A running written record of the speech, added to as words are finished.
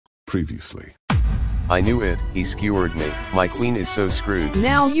Previously. I knew it, he skewered me. My queen is so screwed.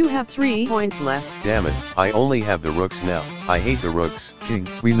 Now you have 3 points less. Damn it, I only have the rooks now. I hate the rooks. King,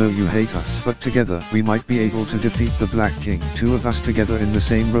 we know you hate us, but together we might be able to defeat the Black King. 2 of us together in the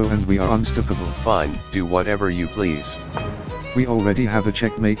same row and we are unstoppable. Fine, do whatever you please. We already have a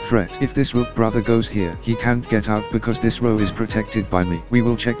checkmate threat. If this rook brother goes here, he can't get out because this row is protected by me. We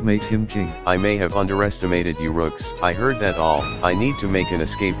will checkmate him, king. I may have underestimated you rooks. I heard that all. I need to make an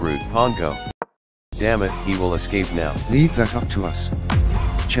escape route. Pawn go. Damn it, he will escape now. Leave that up to us.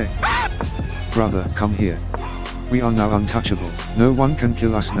 Check. Brother, come here. We are now untouchable. No one can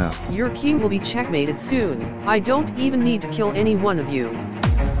kill us now. Your king will be checkmated soon. I don't even need to kill any one of you.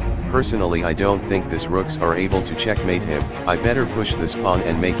 Personally, I don't think this rooks are able to checkmate him. I better push this pawn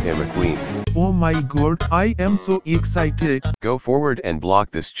and make him a queen. Oh my god, I am so excited. Go forward and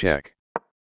block this check.